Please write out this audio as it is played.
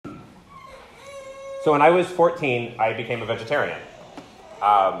So when I was 14, I became a vegetarian.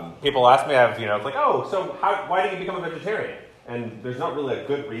 People ask me, why did you become a vegetarian? And there's not really a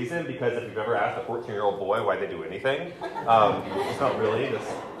good reason, because if you've ever asked a 14-year-old boy why they do anything, it's not really.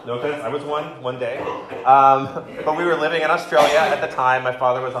 No offense, I was one day. But we were living in Australia at the time. My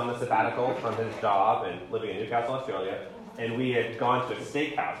father was on the sabbatical from his job and living in Newcastle, Australia. And we had gone to a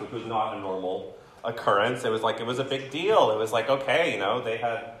steakhouse, which was not a normal occurrence. It was a big deal. It was like, okay, they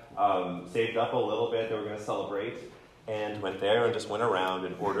had saved up a little bit. They were going to celebrate. And went there and just went around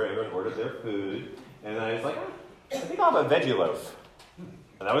and everyone ordered their food. And then I was like, I think I'll have a veggie loaf.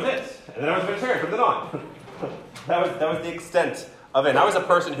 And that was it. And then I was vegetarian from then on. That was the extent of it. And I was a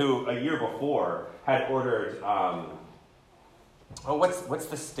person who, a year before, had ordered, what's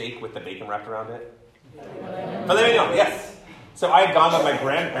the steak with the bacon wrapped around it? Filet mignon, yes. So I had gone with my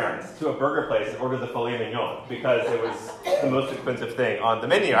grandparents to a burger place and ordered the filet mignon because it was the most expensive thing on the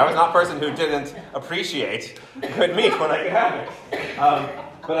menu. I was not a person who didn't appreciate good meat when I could have it.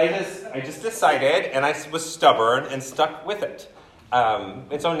 But I just decided, and I was stubborn and stuck with it.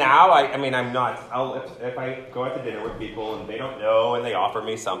 And so now, I'm not. If I go out to dinner with people and they don't know and they offer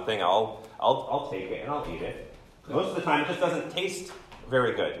me something, I'll take it and I'll eat it. Most of the time, it just doesn't taste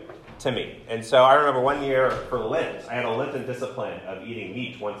very good to me. And so I remember one year for Lent, I had a Lenten discipline of eating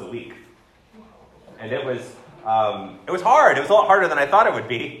meat once a week. And it was hard. It was a lot harder than I thought it would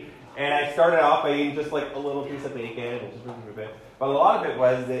be. And I started off by eating just like a little piece of bacon, but a lot of it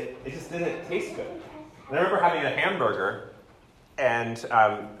was that it just didn't taste good. And I remember having a hamburger, and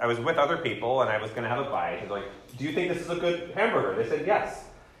I was with other people, and I was going to have a bite. I was like, do you think this is a good hamburger? They said yes.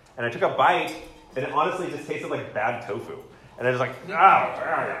 And I took a bite, and it honestly just tasted like bad tofu. And I was like,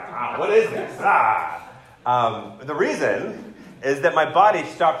 what is this? The reason is that my body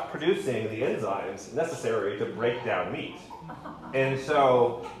stopped producing the enzymes necessary to break down meat. And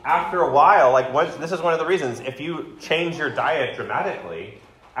so after a while, this is one of the reasons, if you change your diet dramatically,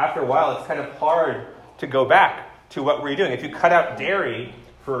 after a while it's kind of hard to go back to what were you doing. If you cut out dairy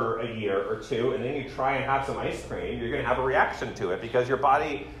for a year or two and then you try and have some ice cream, you're going to have a reaction to it because your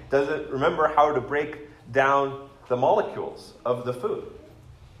body doesn't remember how to break down the molecules of the food.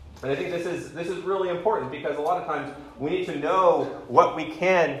 And I think this is really important because a lot of times we need to know what we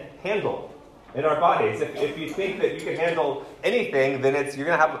can handle in our bodies. If you think that you can handle anything, then you're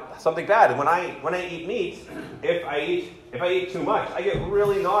going to have something bad. And when I eat meat, if I eat too much, I get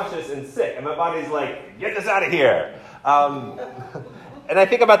really nauseous and sick, and my body's like, get this out of here. And I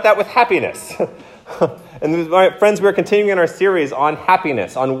think about that with happiness. And my friends, we're continuing our series on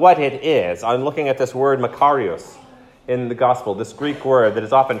happiness, on what it is, on looking at this word makarios in the gospel, this Greek word that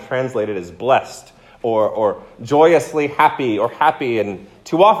is often translated as blessed or joyously happy or happy. And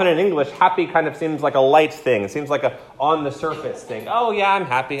too often in English, happy kind of seems like a light thing. It seems like a on the surface thing. Oh yeah, I'm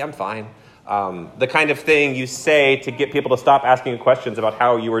happy, I'm fine. The kind of thing you say to get people to stop asking you questions about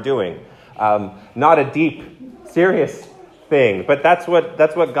how you are doing. Not a deep, serious thing, but that's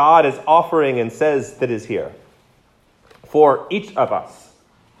what God is offering and says that is here for each of us.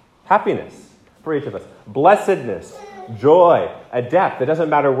 Happiness for each of us. Blessedness, joy, a depth. It doesn't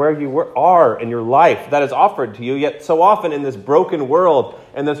matter where you are in your life that is offered to you, yet so often in this broken world,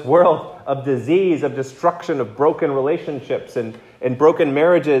 in this world of disease, of destruction, of broken relationships and broken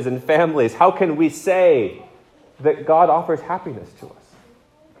marriages and families, how can we say that God offers happiness to us?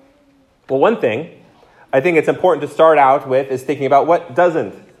 Well, one thing I think it's important to start out with is thinking about what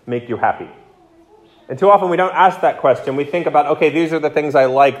doesn't make you happy. And too often we don't ask that question. We think about, okay, these are the things I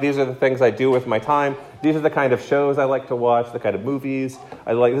like. These are the things I do with my time. These are the kind of shows I like to watch, the kind of movies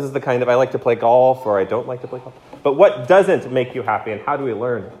I like. This is the kind of, I like to play golf or I don't like to play golf. But what doesn't make you happy, and how do we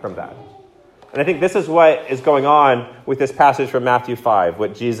learn from that? And I think this is what is going on with this passage from Matthew 5,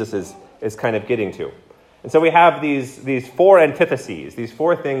 what Jesus is kind of getting to. And so we have these four antitheses, these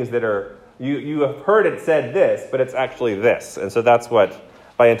four things that are, you have heard it said this, but it's actually this. And so that's what,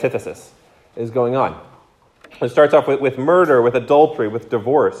 by antithesis, is going on. It starts off with murder, with adultery, with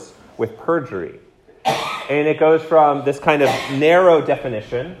divorce, with perjury. And it goes from this kind of narrow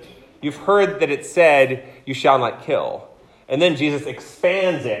definition. You've heard that it said, you shall not kill. And then Jesus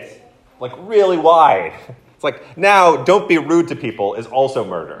expands it like really wide. It's like, now don't be rude to people is also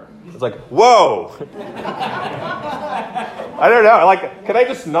murder. It's like, whoa. I don't know. Like, can I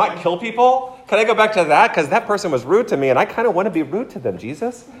just not kill people? Can I go back to that? Because that person was rude to me and I kind of want to be rude to them,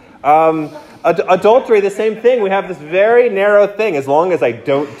 Jesus. Adultery, the same thing. We have this very narrow thing. As long as I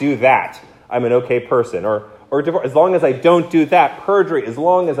don't do that, I'm an okay person. Or divorce, as long as I don't do that. Perjury, as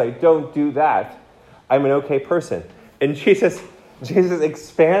long as I don't do that, I'm an okay person. And Jesus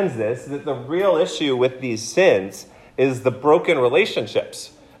expands this, that the real issue with these sins is the broken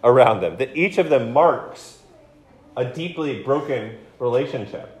relationships around them, that each of them marks a deeply broken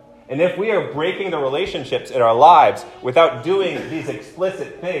relationship. And if we are breaking the relationships in our lives without doing these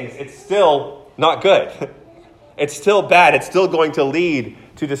explicit things, it's still not good. It's still bad. It's still going to lead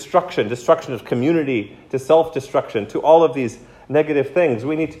to destruction of community, to self-destruction, to all of these negative things.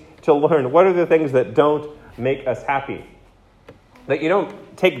 We need to learn what are the things that don't make us happy. That you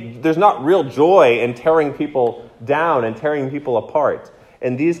don't take, there's not real joy in tearing people down and tearing people apart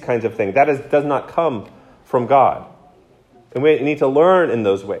and these kinds of things. That does not come from God. And we need to learn in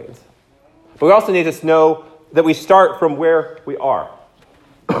those ways. But we also need to know that we start from where we are.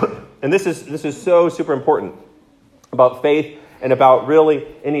 And this is so super important about faith and about really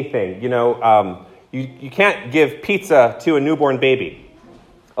anything. You can't give pizza to a newborn baby.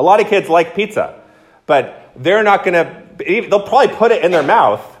 A lot of kids like pizza, but they're not going to, they'll probably put it in their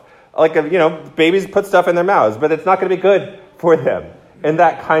mouth. Babies put stuff in their mouths, but it's not going to be good for them in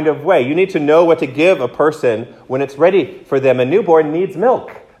that kind of way. You need to know what to give a person when it's ready for them. A newborn needs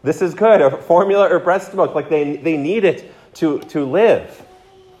milk. This is good, or formula or breast milk. Like they need it to live.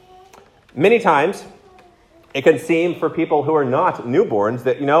 Many times, it can seem for people who are not newborns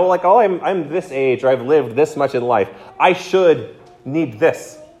that, I'm this age, or I've lived this much in life. I should need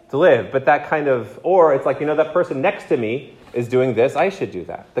this to live. But that kind of, or it's like, that person next to me is doing this, I should do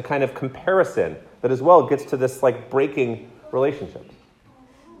that. The kind of comparison that as well gets to this breaking relationships.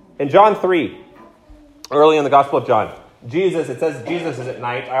 In John 3, early in the Gospel of John, it says Jesus is at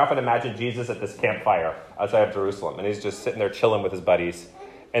night. I often imagine Jesus at this campfire outside of Jerusalem, and he's just sitting there chilling with his buddies.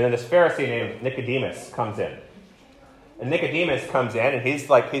 And then this Pharisee named Nicodemus comes in. And Nicodemus comes in, and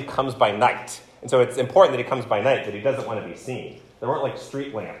he comes by night. And so it's important that he comes by night, that he doesn't want to be seen. There weren't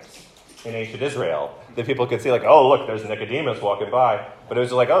street lamps in ancient Israel that people could see, oh, look, there's Nicodemus walking by. But it was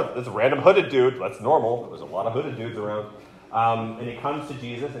just oh, this random hooded dude. That's normal. There's a lot of hooded dudes around. And he comes to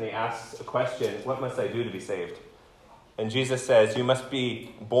Jesus, and he asks a question, what must I do to be saved? And Jesus says, you must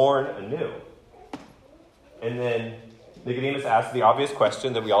be born anew. And then Nicodemus asks the obvious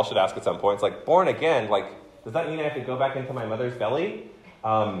question that we all should ask at some point. It's born again, does that mean I have to go back into my mother's belly?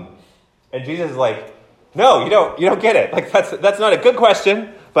 And Jesus is no, you don't get it. That's not a good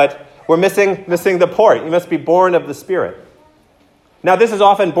question, but we're missing the point. You must be born of the Spirit. Now,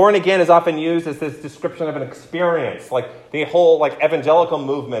 born again is often used as this description of an experience, the whole evangelical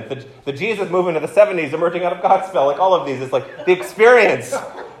movement, the Jesus movement of the 70s emerging out of Godspell, all of these is the experience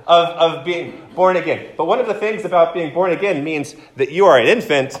of being born again. But one of the things about being born again means that you are an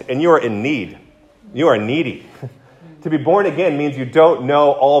infant and you are in need. You are needy. To be born again means you don't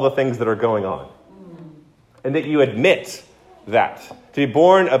know all the things that are going on. And that you admit that. To be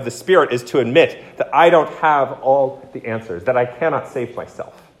born of the Spirit is to admit that I don't have all the answers, that I cannot save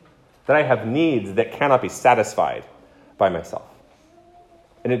myself, that I have needs that cannot be satisfied by myself.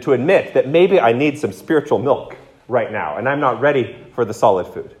 And to admit that maybe I need some spiritual milk right now, and I'm not ready for the solid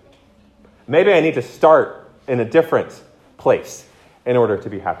food. Maybe I need to start in a different place in order to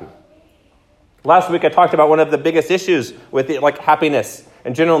be happy. Last week I talked about one of the biggest issues with happiness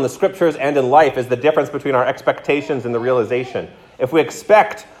in general in the scriptures and in life is the difference between our expectations and the realization. If we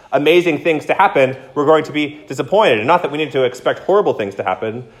expect amazing things to happen, we're going to be disappointed. And not that we need to expect horrible things to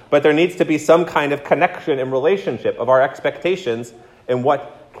happen, but there needs to be some kind of connection and relationship of our expectations and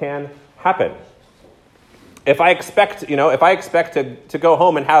what can happen. If I expect to go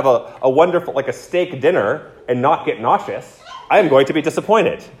home and have a wonderful, a steak dinner and not get nauseous, I am going to be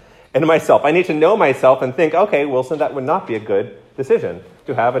disappointed in myself. I need to know myself and think, okay, Wilson, that would not be a good decision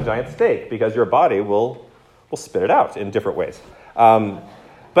to have a giant steak because your body will spit it out in different ways.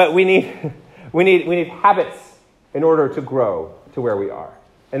 But we need habits in order to grow to where we are.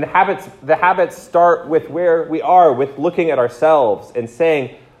 And the habits start with where we are, with looking at ourselves and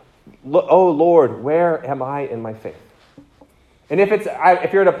saying, oh Lord, where am I in my faith? And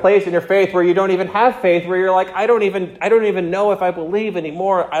if you're at a place in your faith where you don't even have faith, where you're I don't even know if I believe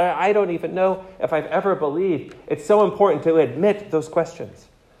anymore. I don't even know if I've ever believed. It's so important to admit those questions.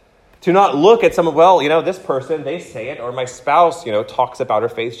 To not look at someone, this person, they say it, or my spouse, talks about her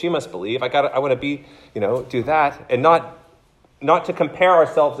faith. She must believe. I want to be, do that. And not to compare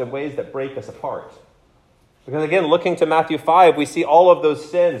ourselves in ways that break us apart. Because again, looking to Matthew 5, we see all of those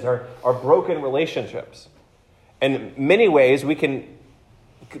sins are broken relationships. And in many ways, we can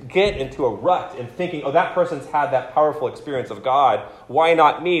get into a rut in thinking, oh, that person's had that powerful experience of God. Why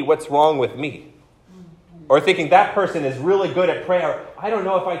not me? What's wrong with me? Or thinking that person is really good at prayer. I don't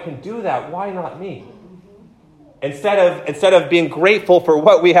know if I can do that. Why not me? Instead of being grateful for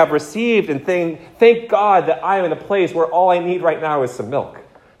what we have received and thank God that I'm in a place where all I need right now is some milk.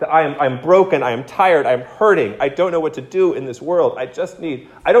 that I'm broken, I am tired, I am hurting, I don't know what to do in this world. I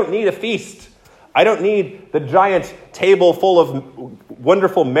don't need a feast. I don't need the giant table full of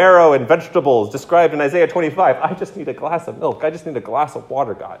wonderful marrow and vegetables described in Isaiah 25. I just need a glass of milk. I just need a glass of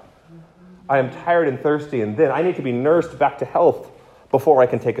water, God. I am tired and thirsty, and then I need to be nursed back to health before I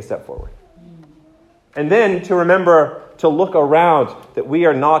can take a step forward. And then to remember to look around that we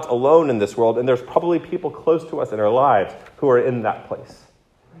are not alone in this world, and there's probably people close to us in our lives who are in that place.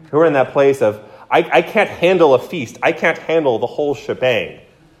 Who are in that place of, I can't handle a feast. I can't handle the whole shebang.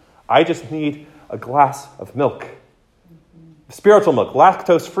 I just need a glass of milk. Spiritual milk,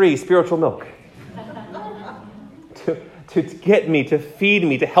 lactose-free spiritual milk. to get me, to feed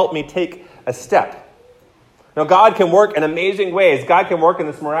me, to help me take a step. Now, God can work in amazing ways. God can work in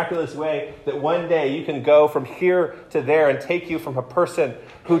this miraculous way that one day you can go from here to there and take you from a person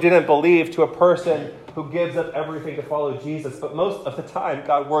who didn't believe to a person who gives up everything to follow Jesus. But most of the time,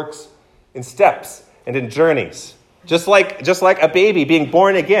 God works in steps and in journeys. Just like a baby being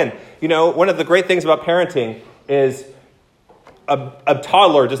born again. You know, one of the great things about parenting is a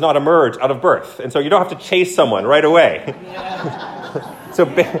toddler does not emerge out of birth. And so you don't have to chase someone right away. So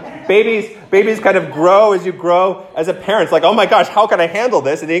babies kind of grow as you grow as a parent. It's like, oh my gosh, how can I handle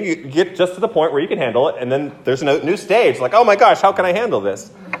this? And then you get just to the point where you can handle it. And then there's a new stage. Like, oh my gosh, how can I handle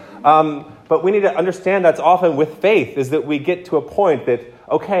this? But we need to understand that's often with faith, is that we get to a point that,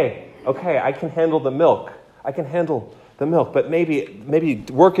 okay, I can handle the milk. I can handle the milk. But maybe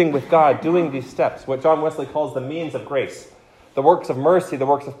working with God, doing these steps, what John Wesley calls the means of grace, the works of mercy, the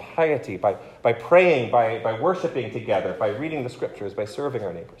works of piety, by praying, by worshiping together, by reading the scriptures, by serving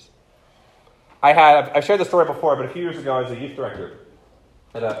our neighbors. I've shared this story before, but a few years ago I was a youth director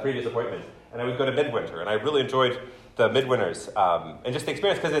at a previous appointment, and I would go to Midwinter, and I really enjoyed the Midwinters and just the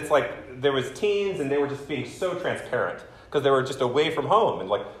experience, because it's like there was teens, and they were just being so transparent because they were just away from home, and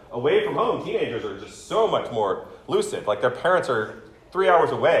like away from home, teenagers are just so much more lucid. Like their parents are 3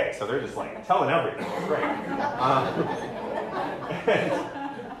 hours away, so they're just like telling everything. It's great.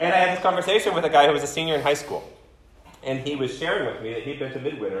 And I had this conversation with a guy who was a senior in high school, and he was sharing with me that he'd been to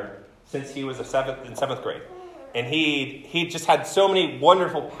Midwinter since he was in seventh grade. And he just had so many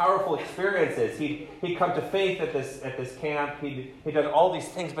wonderful, powerful experiences. He'd come to faith at this camp. He'd done all these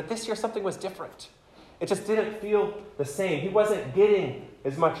things, but this year something was different. It just didn't feel the same. He wasn't getting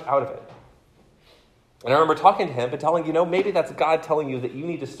as much out of it. And I remember talking to him, but telling, maybe that's God telling you that you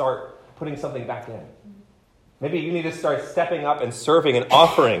need to start putting something back in. Maybe you need to start stepping up and serving and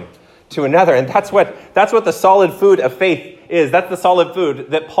offering to another. And that's what the solid food of faith is. That's the solid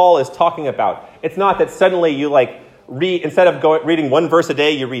food that Paul is talking about. It's not that suddenly you read, instead of reading one verse a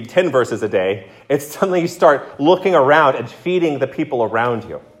day, you read 10 verses a day. It's suddenly you start looking around and feeding the people around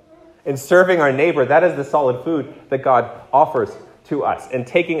you. And serving our neighbor, that is the solid food that God offers to us. And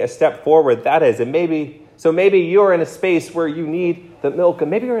taking a step forward, that is. And maybe you're in a space where you need the milk, and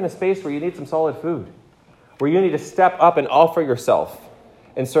maybe you're in a space where you need some solid food, where you need to step up and offer yourself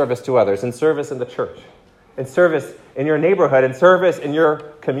in service to others, in service in the church, in service in your neighborhood, in service in your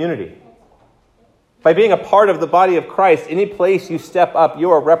community. By being a part of the body of Christ, any place you step up,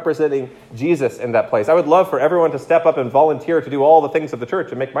 you are representing Jesus in that place. I would love for everyone to step up and volunteer to do all the things of the church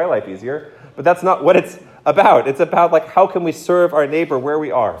and make my life easier, but that's not what it's about. It's about how can we serve our neighbor where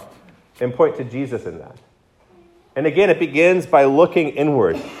we are and point to Jesus in that. And again, it begins by looking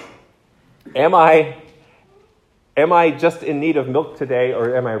inward. Am I just in need of milk today,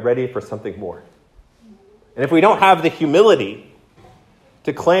 or am I ready for something more? And if we don't have the humility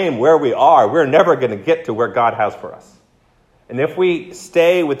to claim where we are, we're never going to get to where God has for us. And if we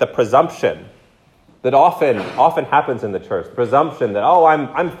stay with the presumption that often happens in the church, presumption that,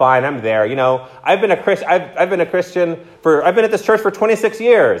 I'm fine, I'm there. I've been a Christian I've been at this church for 26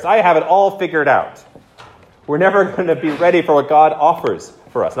 years. I have it all figured out. We're never going to be ready for what God offers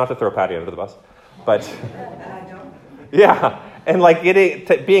for us. Not to throw Patty under the bus, but yeah. And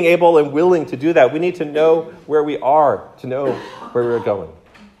being able and willing to do that, we need to know where we are, to know where we're going.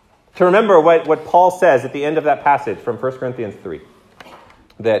 To remember what Paul says at the end of that passage from 1 Corinthians 3,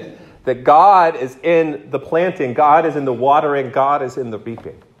 that God is in the planting, God is in the watering, God is in the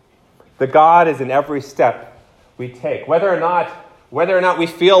reaping. That God is in every step we take. Whether or not we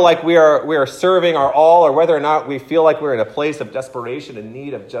feel like we are serving our all, or whether or not we feel like we're in a place of desperation in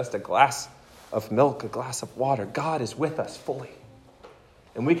need of just a glass of milk, a glass of water, God is with us fully.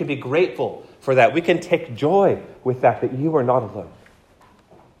 And we can be grateful for that. We can take joy with that you are not alone.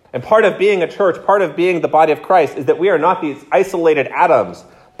 And part of being a church, part of being the body of Christ, is that we are not these isolated atoms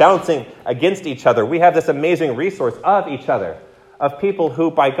bouncing against each other. We have this amazing resource of each other, of people who,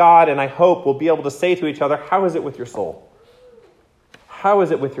 by God, and I hope, will be able to say to each other, how is it with your soul? How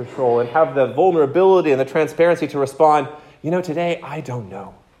is it with your soul? And have the vulnerability and the transparency to respond, today I don't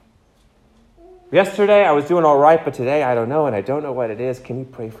know. Yesterday I was doing all right, but today I don't know, and I don't know what it is. Can you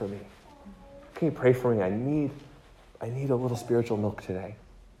pray for me? Can you pray for me? I need a little spiritual milk today.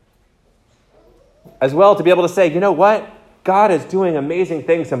 As well, to be able to say, what? God is doing amazing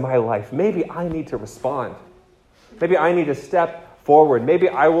things in my life. Maybe I need to respond. Maybe I need to step forward. Maybe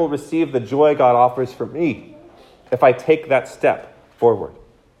I will receive the joy God offers for me if I take that step forward.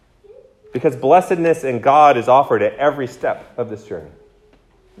 Because blessedness in God is offered at every step of this journey.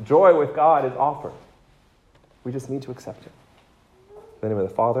 Joy with God is offered. We just need to accept it. In the name of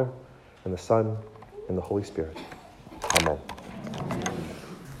the Father, and the Son, and the Holy Spirit. Amen.